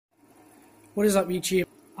What is up, YouTube?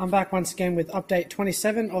 I'm back once again with update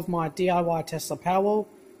 27 of my DIY Tesla Powerwall.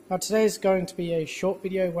 Now today is going to be a short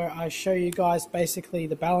video where I show you guys basically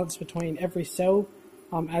the balance between every cell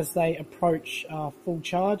as they approach full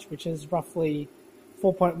charge, which is roughly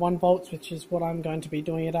 4.1 volts, which is what I'm going to be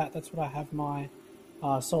doing it at. That's what I have my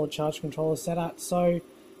solar charge controller set at. So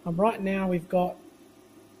right now we've got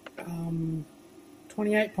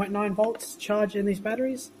 28.9 volts charge in these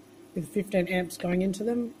batteries with 15 amps going into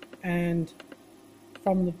them, and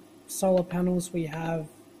from the solar panels we have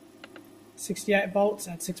 68 volts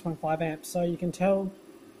at 6.5 amps. So you can tell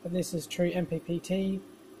that this is true MPPT.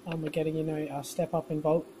 We're getting, a step up in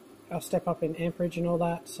amperage and all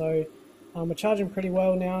that. So we're charging pretty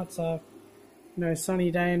well now. It's a sunny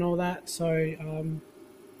day and all that. So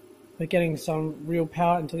we're getting some real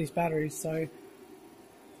power into these batteries. So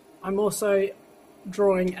I'm also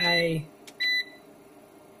drawing a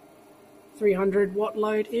 300 watt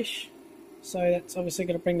load ish. So that's obviously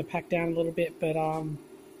going to bring the pack down a little bit, but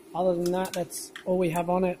other than that, that's all we have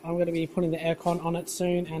on it. I'm going to be putting the aircon on it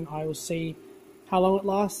soon, and I will see how long it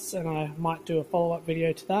lasts, and I might do a follow-up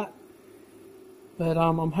video to that. But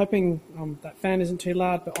I'm hoping that fan isn't too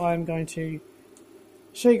loud, but I'm going to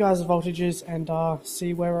show you guys the voltages and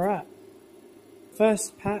see where we're at.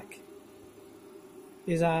 First pack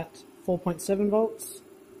is at 4.7 volts.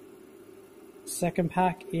 Second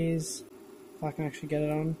pack is, if I can actually get it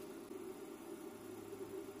on,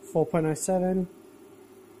 4.07.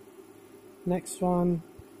 Next one,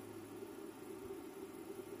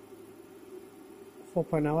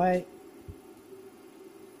 4.08,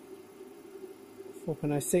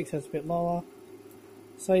 4.06, that's a bit lower.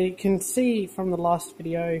 So you can see from the last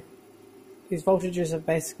video, these voltages have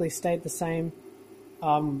basically stayed the same,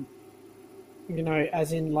 as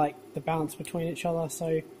in like the balance between each other.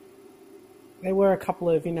 So there were a couple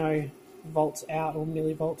of, volts out or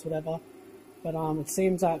millivolts, whatever. But it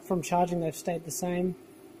seems that from charging they've stayed the same.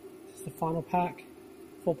 This is the final pack,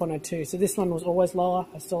 4.02. So this one was always lower.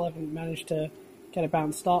 I still haven't managed to get it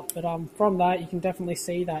balanced up. But from that, you can definitely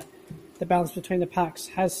see that the balance between the packs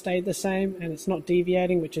has stayed the same, and it's not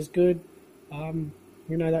deviating, which is good.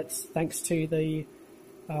 That's thanks to the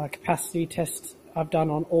capacity test I've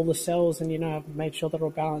done on all the cells, and I've made sure they're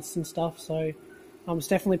all balanced and stuff. So it's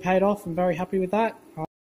definitely paid off. I'm very happy with that.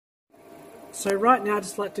 So right now, I'd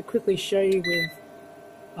just like to quickly show you with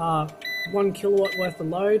 1 kilowatt worth of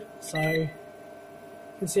load. So you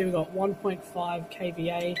can see we've got 1.5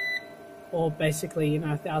 kVA, or basically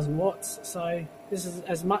 1000 watts. So this is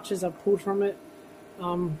as much as I've pulled from it.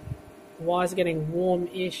 The wires are getting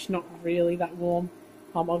warm-ish, not really that warm.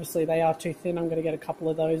 Obviously they are too thin. I'm going to get a couple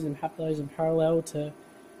of those and have those in parallel to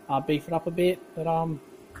beef it up a bit. But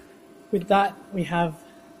with that, we have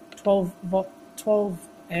 12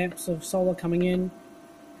 amps of solar coming in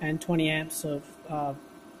and 20 amps of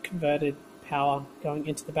converted power going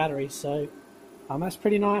into the battery. So that's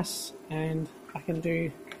pretty nice, and I can do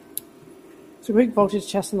some quick voltage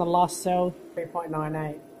test on the last cell,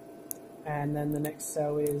 3.98, and then the next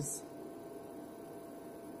cell is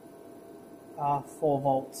 4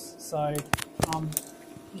 volts. So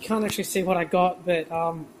you can't actually see what I got, but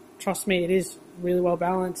trust me, it is really well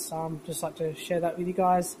balanced. Just like to share that with you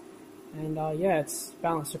guys. And yeah, it's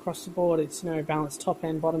balanced across the board. It's balanced top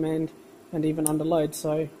end, bottom end, and even under load.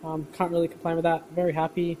 So can't really complain with that. Very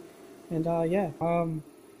happy. And yeah,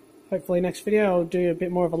 hopefully next video I'll do a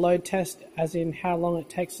bit more of a load test, as in how long it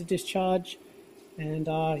takes to discharge. And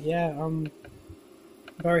yeah, I'm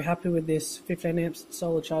very happy with this 15 amps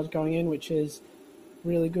solar charge going in, which is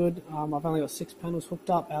really good. I've only got 6 panels hooked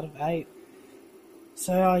up out of 8.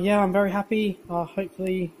 So yeah, I'm very happy.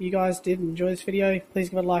 Hopefully you guys did enjoy this video. Please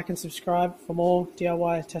give it a like and subscribe for more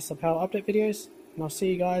DIY Tesla Power update videos, and I'll see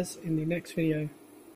you guys in the next video.